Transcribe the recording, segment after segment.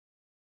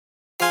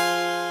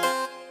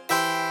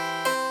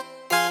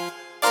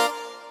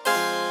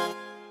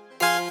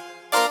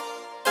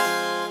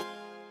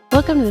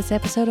Welcome to this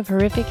episode of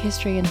Horrific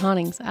History and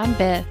Hauntings. I'm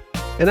Beth.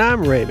 And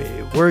I'm Ramy.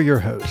 We're your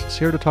hosts,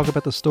 here to talk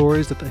about the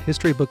stories that the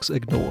history books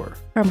ignore.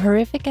 From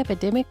horrific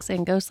epidemics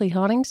and ghostly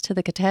hauntings to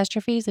the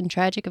catastrophes and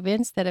tragic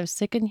events that have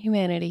sickened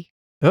humanity.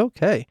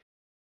 Okay.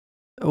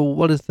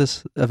 What is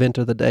this event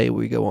of the day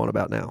we go on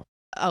about now?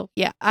 Oh,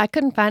 yeah. I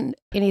couldn't find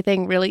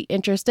anything really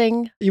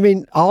interesting. You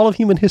mean all of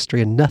human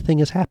history and nothing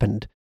has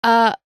happened?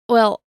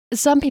 Well,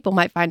 some people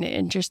might find it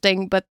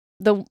interesting, but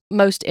the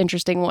most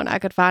interesting one I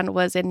could find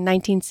was in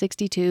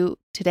 1962.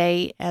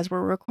 Today, as we're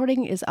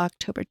recording, is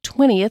October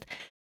 20th.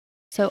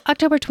 So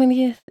October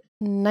 20th,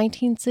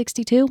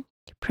 1962,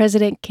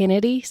 President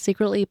Kennedy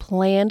secretly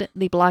planned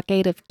the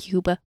blockade of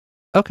Cuba.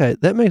 Okay,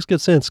 that makes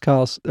good sense,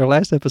 because our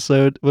last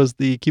episode was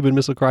the Cuban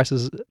Missile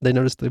Crisis. They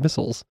noticed the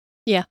missiles.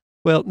 Yeah.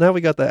 Well, now we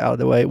got that out of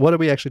the way. What are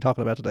we actually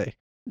talking about today?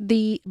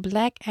 The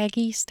Black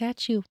Aggie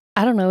statue.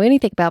 I don't know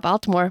anything about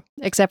Baltimore,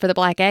 except for the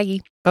Black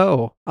Aggie.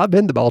 Oh, I've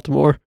been to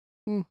Baltimore.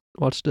 Hmm.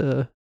 Watched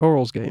a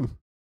Orioles game.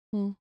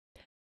 Well,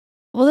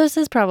 this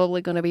is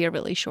probably going to be a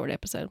really short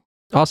episode.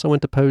 Also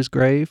went to Poe's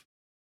grave.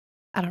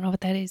 I don't know what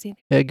that is either.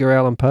 Edgar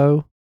Allan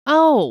Poe.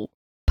 Oh,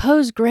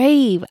 Poe's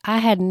grave. I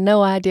had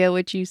no idea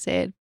what you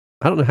said.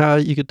 I don't know how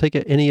you could take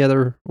it any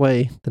other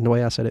way than the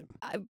way I said it.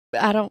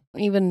 I don't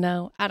even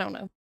know. I don't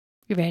know.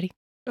 You ready?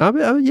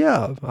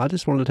 Yeah. I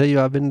just wanted to tell you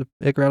I've been to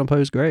Edgar Allan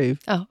Poe's grave.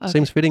 Oh, okay.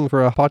 Seems fitting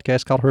for a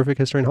podcast called Horrific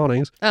History and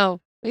Hauntings. Oh,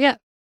 yeah.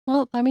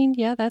 Well, I mean,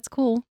 yeah, that's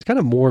cool. It's kind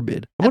of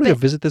morbid. I want to go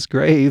visit this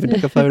grave and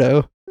take a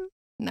photo.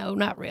 No,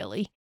 not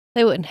really.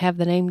 They wouldn't have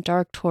the name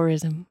dark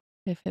tourism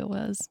if it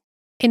was.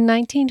 In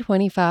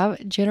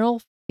 1925,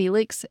 General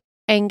Felix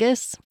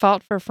Angus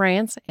fought for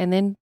France and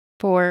then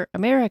for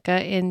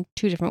America in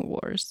two different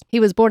wars. He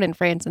was born in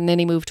France and then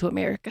he moved to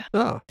America.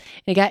 Oh.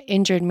 And he got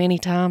injured many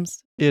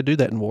times. Yeah, do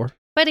that in war.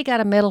 But he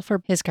got a medal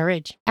for his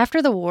courage.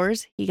 After the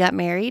wars, he got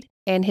married,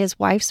 and his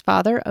wife's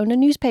father owned a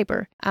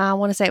newspaper. I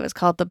want to say it was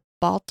called the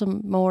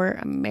Baltimore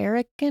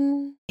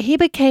American. He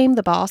became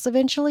the boss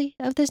eventually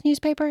of this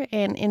newspaper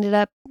and ended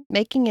up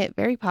making it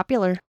very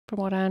popular, from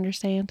what I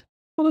understand.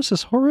 Well, this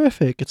is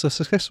horrific. It's a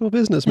successful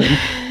businessman.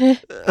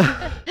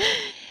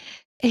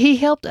 He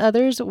helped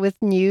others with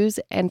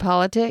news and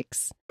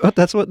politics. But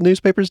that's what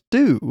newspapers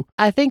do.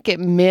 I think it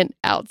meant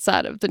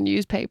outside of the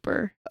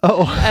newspaper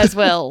as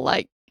well,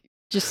 like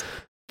just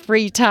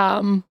free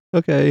time.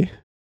 Okay.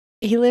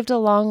 He lived a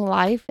long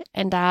life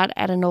and died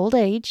at an old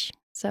age.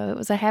 So it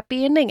was a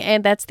happy ending.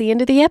 And that's the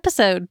end of the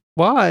episode.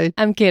 Why?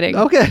 I'm kidding.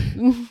 Okay.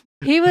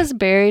 He was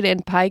buried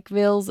in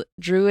Pikeville's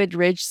Druid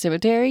Ridge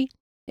Cemetery.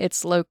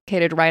 It's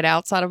located right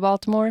outside of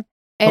Baltimore.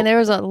 And there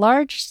was a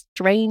large,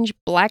 strange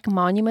black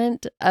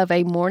monument of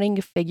a mourning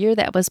figure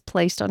that was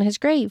placed on his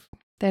grave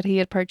that he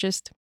had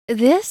purchased.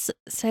 This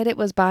said it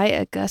was by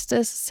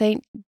Augustus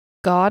St.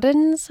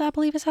 Gaudens, I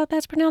believe is how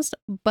that's pronounced.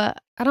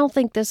 But I don't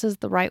think this is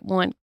the right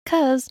one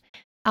because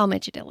I'll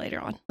mention it later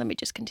on. Let me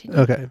just continue.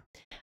 Okay.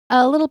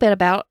 A little bit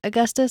about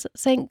Augustus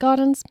St.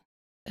 Gaudens,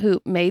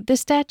 who made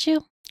this statue,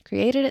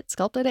 created it,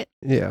 sculpted it.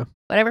 Yeah.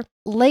 Whatever.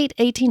 Late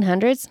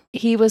 1800s,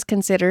 he was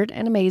considered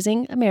an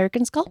amazing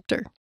American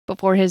sculptor.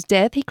 Before his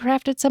death, he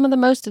crafted some of the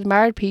most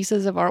admired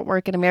pieces of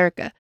artwork in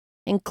America,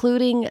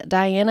 including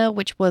Diana,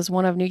 which was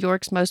one of New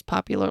York's most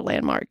popular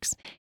landmarks.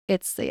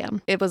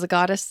 It was a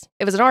goddess.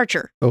 It was an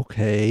archer.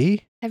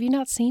 Okay. Have you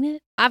not seen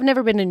it? I've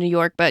never been to New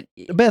York, but...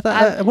 Beth,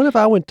 what if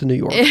I went to New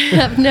York?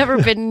 I've never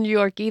been to New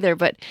York either,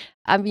 but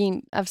I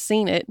mean, I've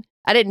seen it.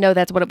 I didn't know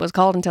that's what it was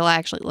called until I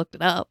actually looked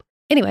it up.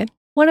 Anyway,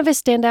 one of his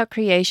standout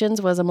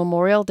creations was a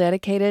memorial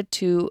dedicated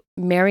to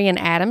Marian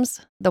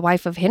Adams, the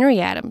wife of Henry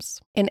Adams.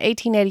 In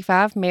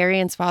 1885,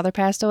 Marian's father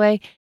passed away,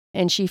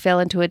 and she fell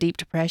into a deep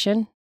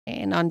depression.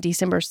 And on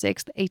December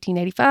 6th,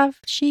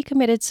 1885, she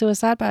committed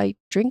suicide by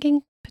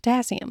drinking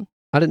potassium.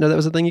 I didn't know that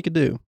was a thing you could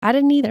do. I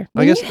didn't either.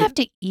 I guess you have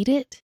to eat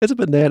it. It's a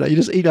banana. You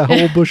just eat a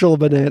whole bushel of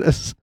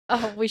bananas.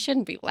 Oh, we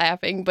shouldn't be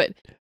laughing, but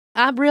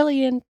I'm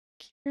really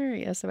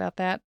curious about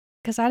that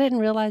because I didn't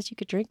realize you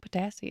could drink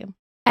potassium.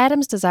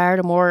 Adams desired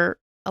a more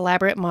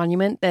elaborate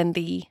monument than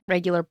the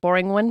regular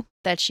boring one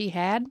that she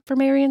had for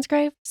Marian's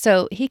grave,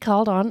 so he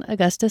called on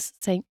Augustus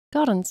St.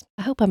 Gaudens.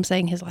 I hope I'm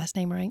saying his last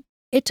name right.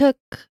 It took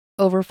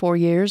over 4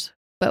 years,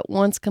 but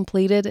once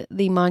completed,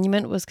 the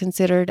monument was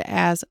considered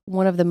as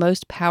one of the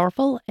most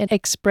powerful and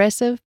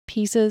expressive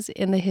pieces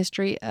in the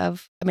history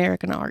of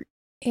American art.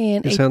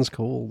 It sounds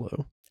cool,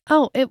 though.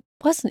 Oh, it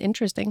wasn't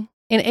interesting.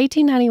 In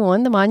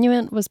 1891, the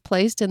monument was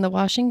placed in the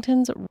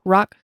Washington's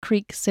Rock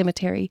Creek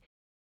Cemetery,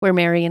 where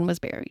Marian was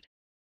buried.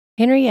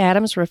 Henry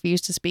Adams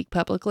refused to speak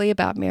publicly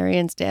about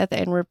Marian's death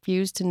and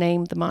refused to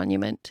name the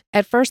monument.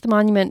 At first, the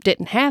monument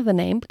didn't have the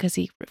name because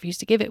he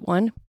refused to give it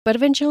one, but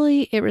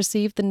eventually it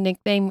received the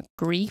nickname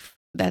Grief.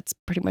 That's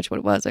pretty much what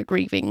it was, a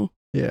grieving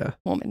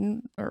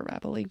woman, or I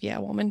believe,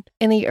 woman.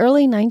 In the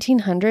early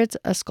 1900s,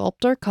 a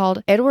sculptor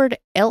called Edward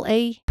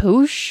L.A.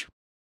 Pusch,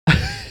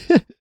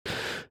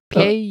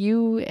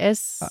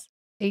 P-A-U-S-H-C,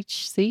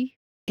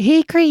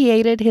 he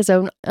created his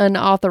own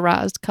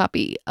unauthorized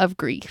copy of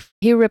Grief.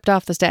 He ripped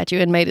off the statue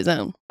and made his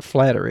own.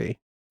 Flattery.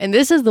 And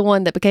this is the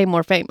one that became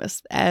more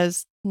famous,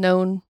 as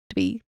known to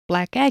be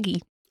Black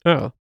Aggie.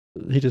 Oh,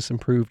 he just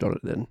improved on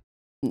it then.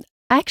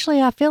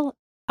 Actually, I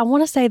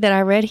want to say that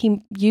I read he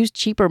used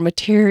cheaper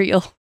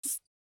material.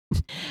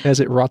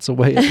 As it rots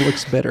away, it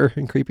looks better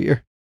and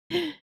creepier.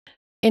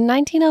 In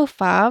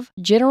 1905,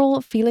 General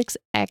Felix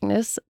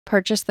Agnes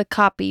purchased the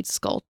copied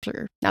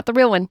sculpture. Not the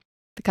real one,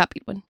 the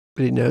copied one.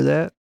 Did he know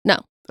that? No.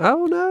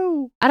 Oh,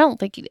 no. I don't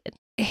think he did.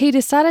 He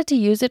decided to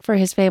use it for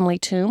his family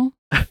tomb.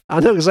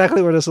 I know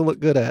exactly where this will look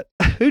good at.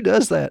 Who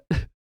does that?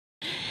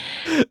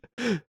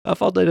 I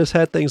thought they just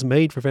had things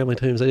made for family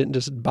tombs. They didn't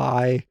just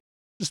buy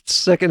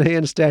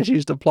secondhand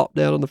statues to plop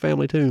down on the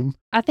family tomb.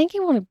 I think he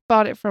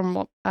bought it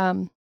from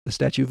The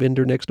statue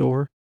vendor next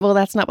door. Well,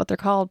 that's not what they're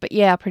called, but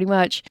yeah, pretty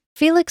much.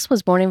 Felix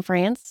was born in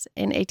France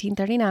in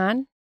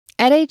 1839.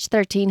 At age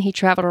 13, he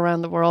traveled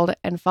around the world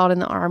and fought in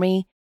the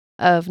army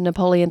of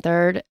Napoleon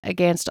III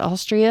against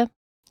Austria.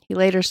 He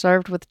later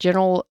served with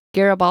General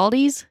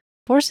Garibaldi's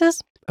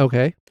forces.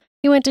 Okay.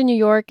 He went to New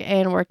York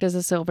and worked as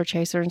a silver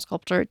chaser and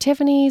sculptor at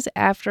Tiffany's.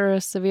 After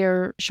a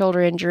severe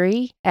shoulder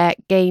injury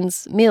at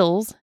Gaines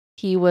Mills,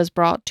 he was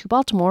brought to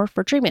Baltimore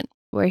for treatment,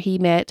 where he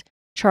met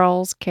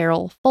Charles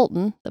Carroll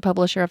Fulton, the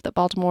publisher of the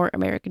Baltimore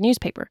American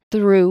newspaper,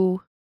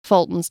 through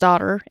Fulton's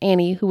daughter,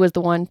 Annie, who was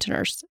the one to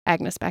nurse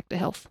Agnes back to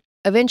health.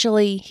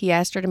 Eventually, he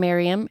asked her to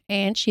marry him,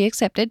 and she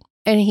accepted.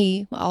 And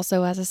he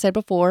also, as I said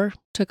before,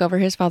 took over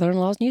his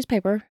father-in-law's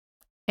newspaper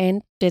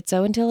and did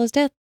so until his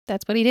death.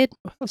 That's what he did.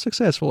 Well,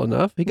 successful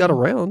enough. He got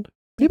around.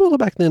 People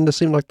back then just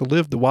seemed like to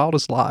live the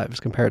wildest lives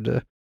compared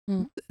to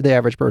the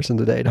average person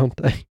today, don't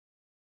they?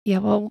 Yeah,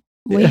 well,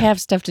 we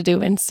have stuff to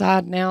do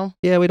inside now.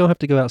 Yeah, we don't have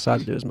to go outside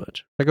to do as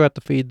much. I go out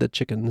to feed the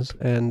chickens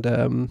and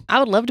I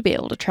would love to be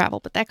able to travel,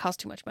 but that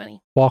costs too much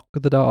money. walk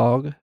the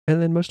dog,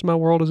 and then most of my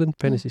world is in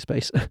fantasy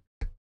space.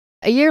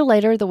 A year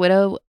later, the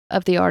widow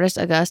of the artist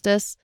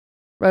Augustus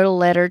wrote a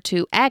letter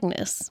to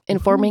Agnes,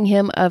 informing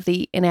him of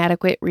the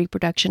inadequate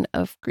reproduction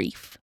of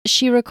grief.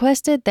 She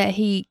requested that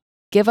he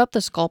give up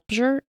the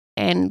sculpture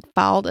and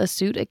filed a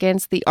suit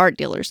against the art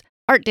dealers.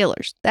 Art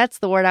dealers, that's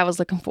the word I was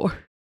looking for.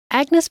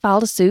 Agnes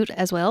filed a suit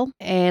as well,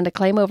 and a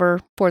claim over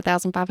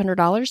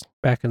 $4,500.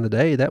 Back in the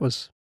day, that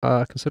was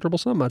a considerable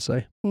sum, I'd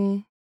say.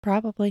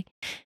 Probably.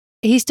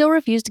 He still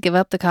refused to give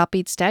up the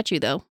copied statue,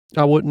 though.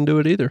 I wouldn't do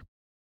it either.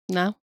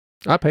 No.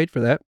 I paid for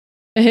that.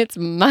 It's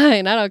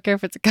mine. I don't care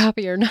if it's a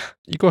copy or not.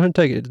 You go ahead and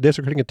take it. It's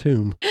desecrating a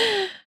tomb.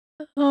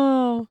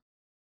 Oh.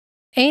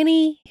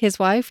 Annie, his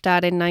wife,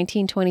 died in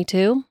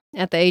 1922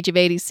 at the age of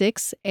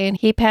 86, and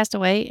he passed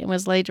away and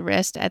was laid to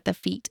rest at the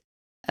feet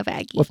of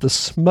Aggie. With the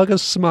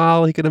smuggest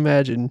smile he could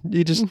imagine.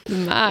 You just...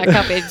 My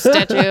copied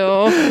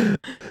statue.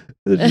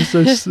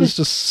 It's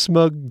just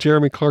smug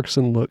Jeremy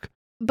Clarkson look.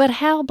 But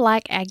how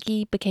Black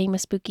Aggie became a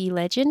spooky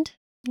legend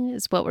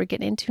is what we're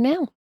getting into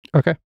now.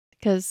 Okay.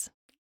 Because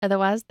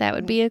otherwise, that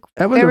would be a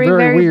was very,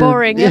 very weird.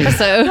 boring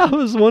episode. I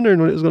was wondering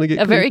when it was going to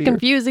get A very creepier.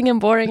 confusing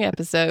and boring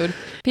episode.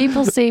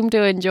 People seem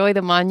to enjoy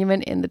the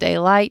monument in the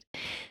daylight,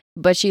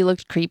 but she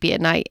looked creepy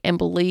at night and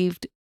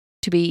believed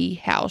to be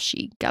how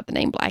she got the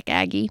name Black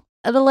Aggie.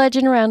 The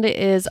legend around it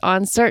is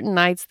on certain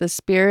nights, the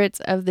spirits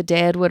of the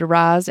dead would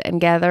arise and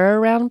gather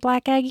around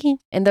Black Aggie,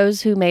 and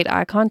those who made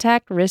eye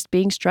contact risked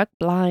being struck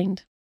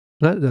blind.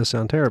 That does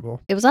sound terrible.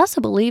 It was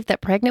also believed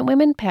that pregnant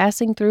women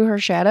passing through her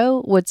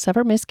shadow would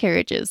suffer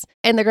miscarriages,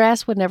 and the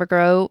grass would never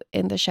grow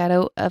in the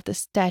shadow of the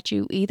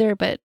statue either,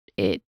 but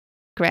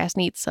grass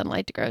needs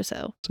sunlight to grow,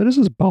 so. So this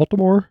is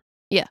Baltimore?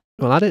 Yeah.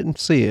 Well, I didn't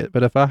see it,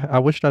 but if I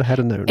wished I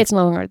had known. It's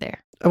no longer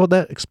there. Well,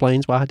 that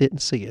explains why I didn't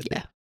see it.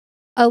 Yeah.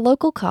 A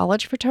local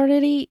college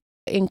fraternity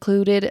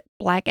included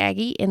Black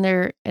Aggie in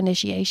their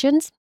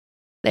initiations.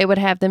 They would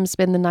have them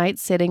spend the night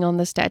sitting on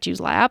the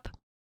statue's lap.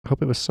 I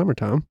hope it was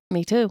summertime.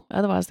 Me too.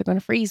 Otherwise, they're going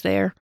to freeze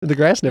there. The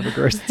grass never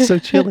grows. It's so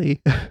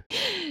chilly.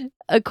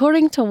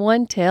 According to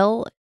one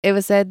tale, it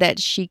was said that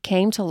she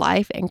came to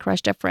life and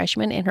crushed a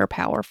freshman in her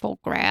powerful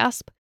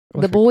grasp.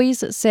 The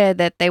boys said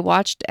that they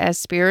watched as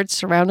spirits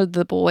surrounded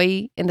the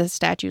boy in the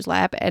statue's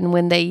lap, and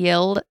when they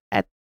yelled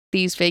at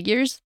these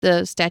figures,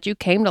 the statue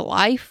came to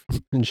life.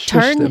 And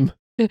shushed them.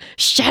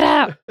 Shut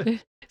up!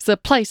 It's a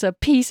place of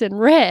peace and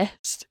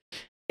rest.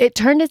 It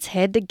turned its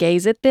head to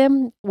gaze at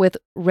them with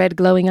red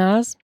glowing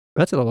eyes.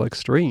 That's a little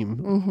extreme.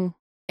 Mm-hmm.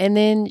 And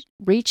then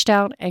reached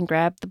out and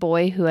grabbed the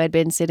boy who had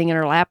been sitting in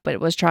her lap but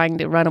was trying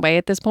to run away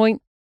at this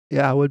point.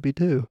 Yeah, I would be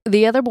too.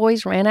 The other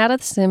boys ran out of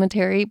the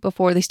cemetery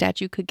before the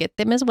statue could get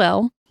them as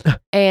well.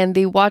 And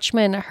the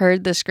watchman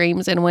heard the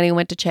screams, and when he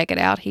went to check it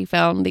out, he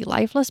found the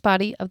lifeless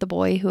body of the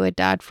boy who had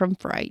died from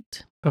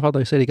fright. I thought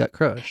they said he got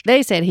crushed.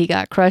 They said he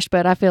got crushed,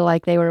 but I feel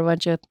like they were a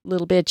bunch of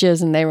little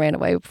bitches and they ran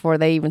away before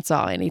they even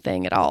saw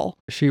anything at all.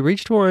 She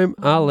reached for him,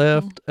 I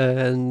left,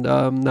 and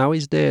now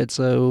he's dead,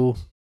 so...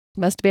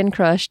 Must have been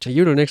crushed.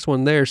 You're the next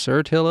one there,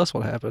 sir. Tell us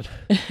what happened.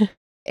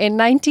 In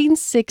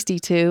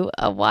 1962,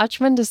 a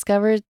watchman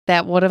discovered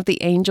that one of the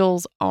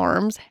angel's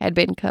arms had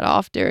been cut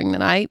off during the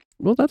night.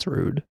 Well, that's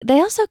rude. They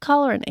also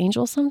call her an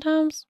angel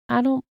sometimes.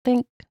 I don't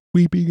think...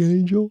 Weeping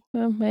angel?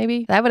 Well,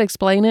 maybe. That would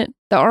explain it.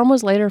 The arm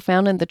was later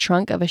found in the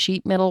trunk of a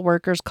sheet metal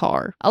worker's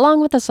car,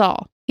 along with a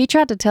saw. He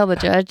tried to tell the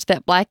judge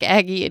that Black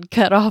Aggie had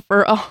cut off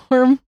her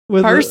arm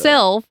With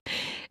herself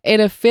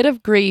in a fit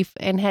of grief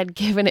and had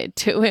given it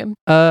to him.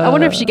 I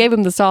wonder if she gave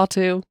him the saw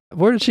too.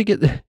 Where did she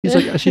get? He's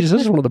like, she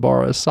just wanted to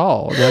borrow a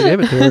saw, and I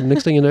gave it to her.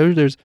 Next thing you know,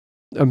 there's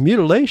a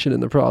mutilation in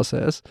the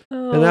process,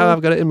 and now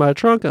I've got it in my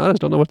trunk, and I just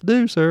don't know what to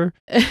do, sir.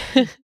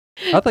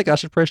 I think I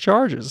should press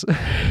charges.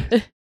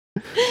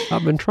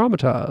 I've been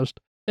traumatized.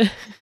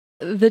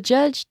 The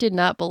judge did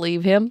not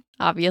believe him,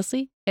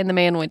 obviously, and the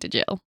man went to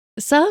jail.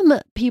 Some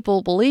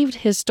people believed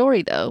his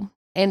story, though,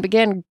 and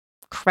began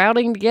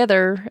crowding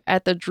together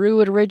at the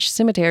Druid Ridge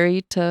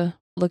Cemetery to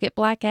look at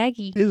Black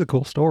Aggie. It is a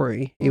cool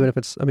story, even if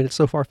it's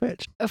so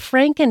far-fetched.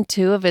 Frank and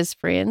two of his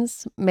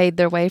friends made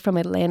their way from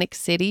Atlantic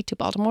City to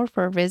Baltimore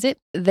for a visit.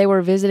 They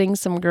were visiting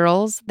some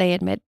girls they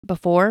had met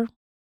before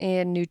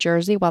in New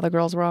Jersey while the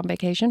girls were on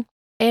vacation.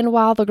 And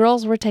while the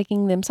girls were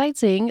taking them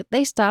sightseeing,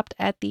 they stopped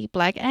at the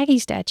Black Aggie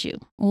statue.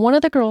 One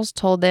of the girls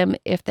told them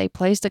if they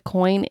placed a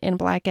coin in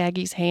Black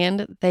Aggie's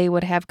hand, they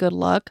would have good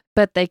luck,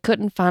 but they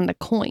couldn't find a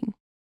coin.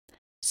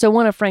 So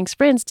one of Frank's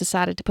friends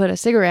decided to put a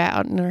cigarette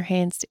out in her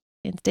hands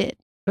instead.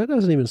 That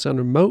doesn't even sound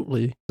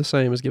remotely the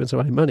same as giving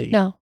somebody money.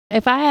 No.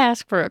 If I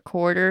ask for a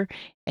quarter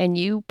and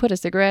you put a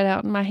cigarette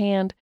out in my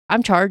hand,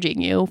 I'm charging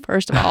you,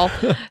 first of all.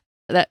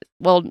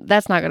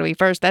 That's not going to be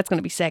first. That's going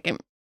to be second.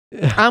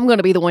 I'm going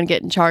to be the one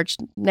getting charged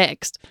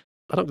next.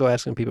 I don't go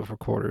asking people for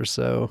quarters,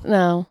 so...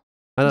 No.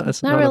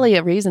 It's not really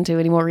a reason to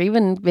anymore.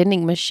 Even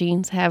vending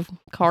machines have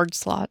card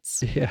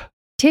slots. Yeah.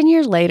 10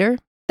 years later,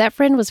 that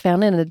friend was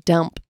found in a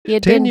dump.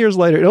 10 years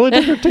later. It only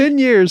took her 10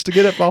 years to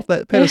get up off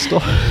that pedestal.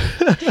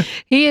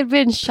 He had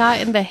been shot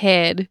in the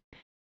head,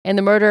 and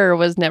the murderer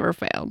was never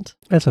found.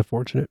 That's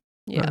unfortunate.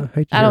 Yeah.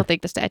 I don't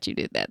think the statue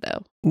did that,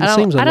 though. I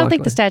don't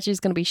think the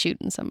statue's going to be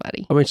shooting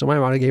somebody. I mean, somebody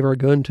might have gave her a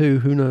gun, too.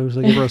 Who knows?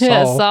 They gave her a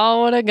saw. A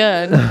saw and a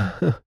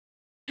gun.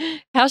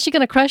 How's she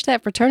going to crush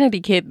that fraternity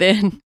kid,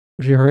 then?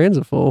 Her hands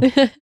are full.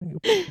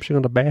 She's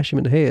going to bash him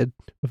in the head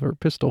with her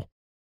pistol.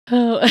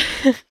 Oh.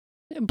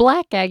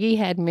 Black Aggie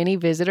had many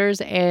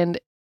visitors and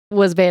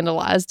was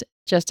vandalized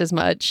just as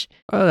much.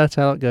 Oh, that's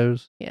how it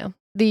goes. Yeah.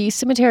 The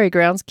cemetery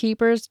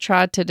groundskeepers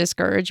tried to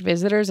discourage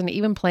visitors and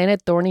even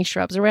planted thorny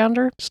shrubs around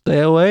her.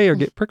 Stay away or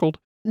get prickled.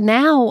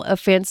 Now a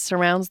fence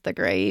surrounds the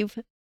grave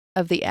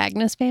of the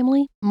Agnes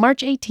family.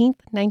 March 18th,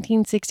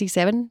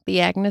 1967, the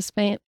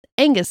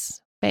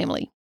Angus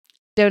family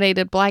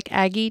donated Black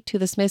Aggie to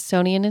the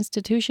Smithsonian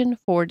Institution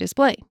for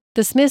display.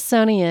 The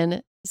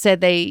Smithsonian said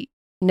they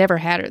never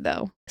had her,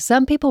 though.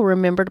 Some people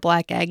remembered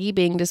Black Aggie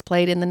being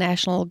displayed in the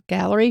National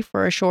Gallery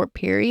for a short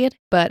period,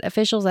 but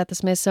officials at the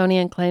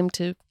Smithsonian claimed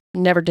to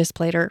never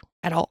displayed her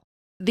at all.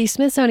 The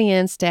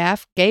Smithsonian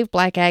staff gave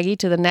Black Aggie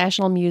to the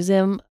National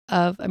Museum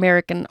of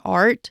American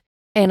Art,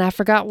 and I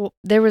forgot,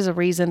 there was a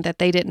reason that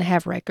they didn't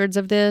have records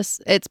of this.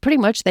 It's pretty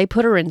much they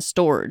put her in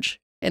storage,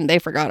 and they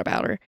forgot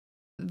about her.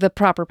 The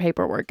proper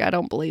paperwork, I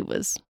don't believe,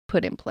 was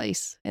put in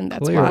place, and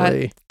that's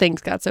why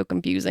things got so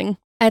confusing.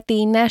 At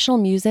the National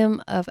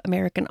Museum of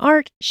American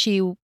Art,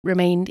 she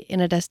remained in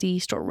a dusty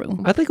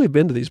storeroom. I think we've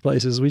been to these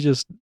places.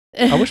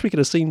 I wish we could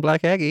have seen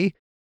Black Aggie.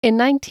 In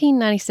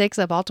 1996,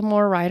 a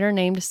Baltimore writer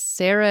named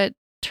Sarah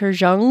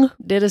Turgeon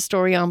did a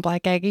story on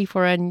Black Aggie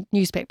for a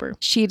newspaper.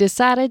 She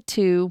decided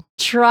to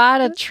try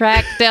to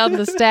track down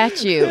the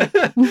statue.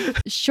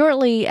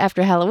 Shortly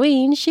after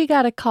Halloween, she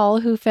got a call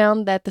who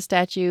found that the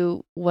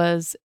statue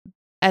was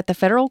at the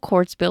federal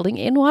courts building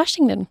in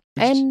Washington.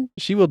 And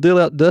she will deal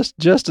out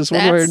justice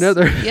one way or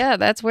another. Yeah,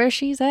 that's where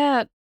she's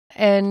at.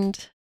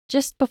 And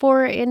just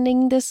before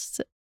ending this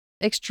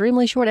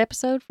extremely short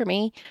episode for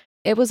me,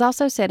 it was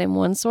also said in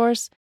one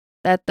source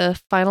that the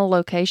final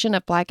location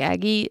of Black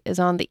Aggie is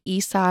on the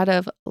east side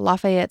of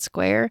Lafayette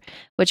Square,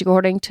 which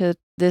according to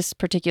this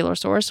particular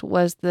source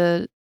was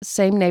the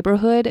same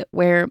neighborhood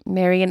where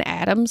Marian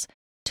Adams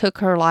took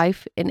her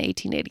life in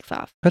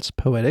 1885. That's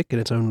poetic in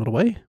its own little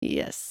way.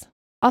 Yes.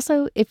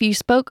 Also, if you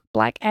spoke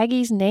Black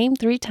Aggie's name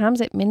 3 times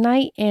at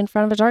midnight in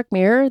front of a dark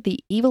mirror, the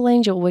evil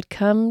angel would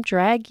come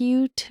drag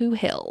you to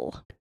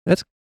hell.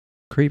 That's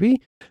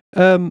creepy.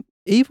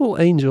 Evil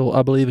angel,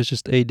 I believe, is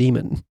just a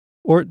demon.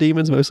 Or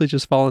demons mostly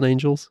just fallen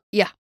angels?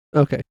 Yeah.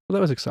 Okay. Well,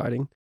 that was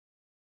exciting.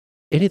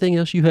 Anything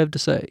else you have to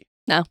say?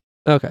 No.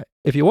 Okay.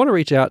 If you want to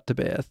reach out to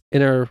Beth,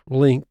 in our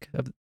link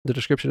of the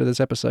description of this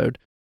episode,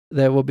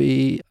 there will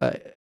be an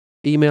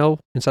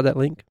email inside that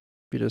link.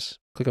 If you just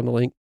click on the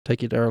link,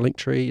 take you to our link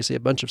tree. You see a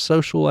bunch of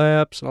social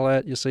apps and all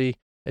that. You see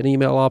an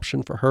email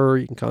option for her.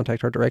 You can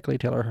contact her directly,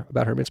 tell her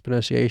about her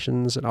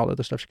mispronunciations and all the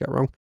other stuff she got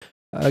wrong.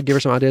 Give her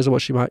some ideas of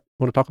what she might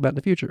want to talk about in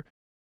the future.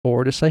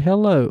 Or just say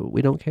hello.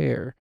 We don't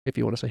care. If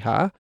you want to say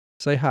hi,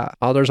 say hi.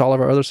 There's all of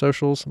our other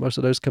socials. Most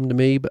of those come to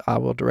me, but I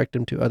will direct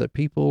them to other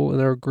people in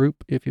our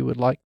group if you would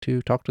like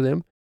to talk to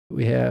them.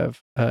 We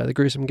have the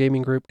Gruesome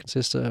Gaming Group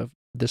consists of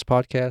this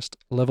podcast,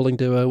 Leveling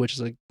Duo, which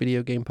is a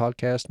video game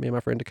podcast me and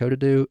my friend Dakota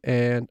do,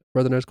 and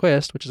Brother Knows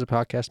Quest, which is a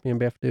podcast me and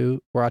Beth do,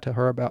 where I tell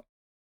her about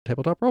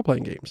tabletop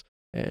role-playing games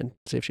and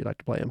see if she'd like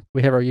to play them.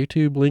 We have our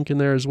YouTube link in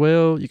there as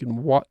well. You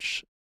can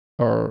watch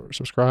or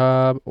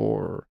subscribe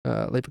or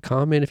leave a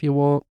comment if you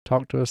want.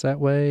 Talk to us that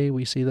way.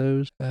 We see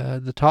those.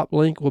 The top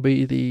link will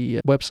be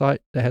the website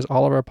that has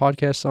all of our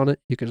podcasts on it.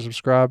 You can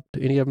subscribe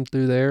to any of them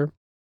through there.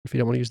 If you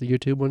don't want to use the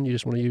YouTube one, you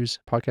just want to use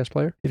podcast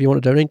player. If you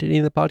want to donate to any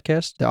of the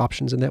podcasts, the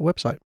options in that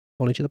website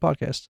on each of the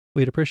podcasts.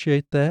 We'd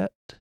appreciate that.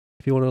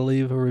 If you want to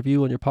leave a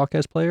review on your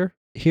podcast player.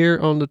 Here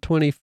on the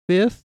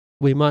 25th,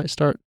 we might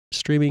start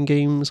streaming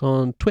games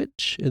on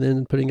Twitch and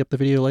then putting up the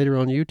video later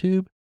on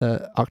YouTube.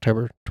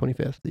 October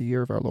 25th, the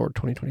year of our Lord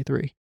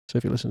 2023. So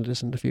if you listen to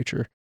this in the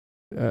future,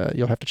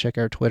 you'll have to check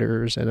our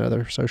Twitters and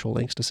other social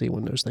links to see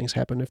when those things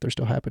happen, if they're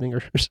still happening,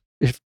 or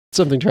if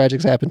something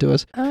tragic's happened to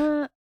us.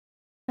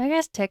 I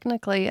guess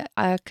technically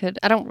I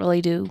don't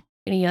really do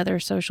any other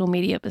social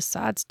media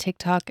besides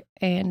TikTok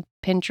and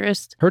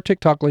Pinterest. Her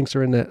TikTok links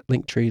are in that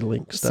Linktree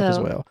link stuff as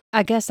well.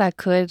 I guess I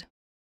could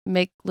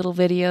make little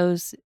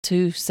videos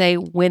to say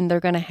when they're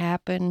going to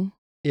happen.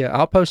 Yeah,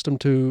 I'll post them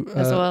to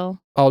as well.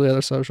 All the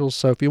other socials.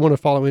 So if you want to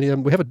follow any of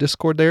them, we have a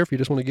Discord there if you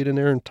just want to get in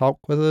there and talk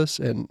with us,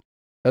 and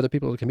other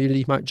people in the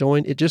community might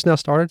join. It just now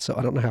started, so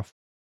I don't know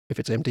if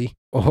it's empty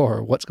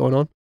or what's going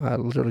on. I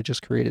literally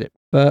just created it.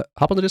 But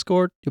hop on the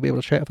Discord. You'll be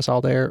able to chat with us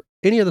all there.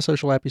 Any other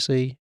social app you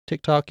see,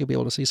 TikTok, you'll be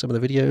able to see some of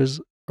the videos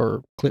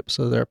or clips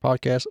of their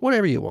podcasts,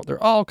 whatever you want. There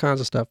are all kinds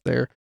of stuff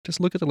there. Just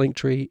look at the link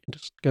tree and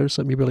just go to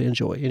something you really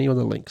enjoy, any of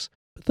the links.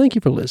 But thank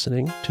you for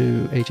listening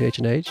to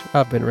HH&H.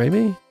 I've been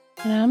Ramey.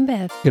 And I'm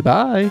Beth.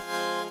 Goodbye.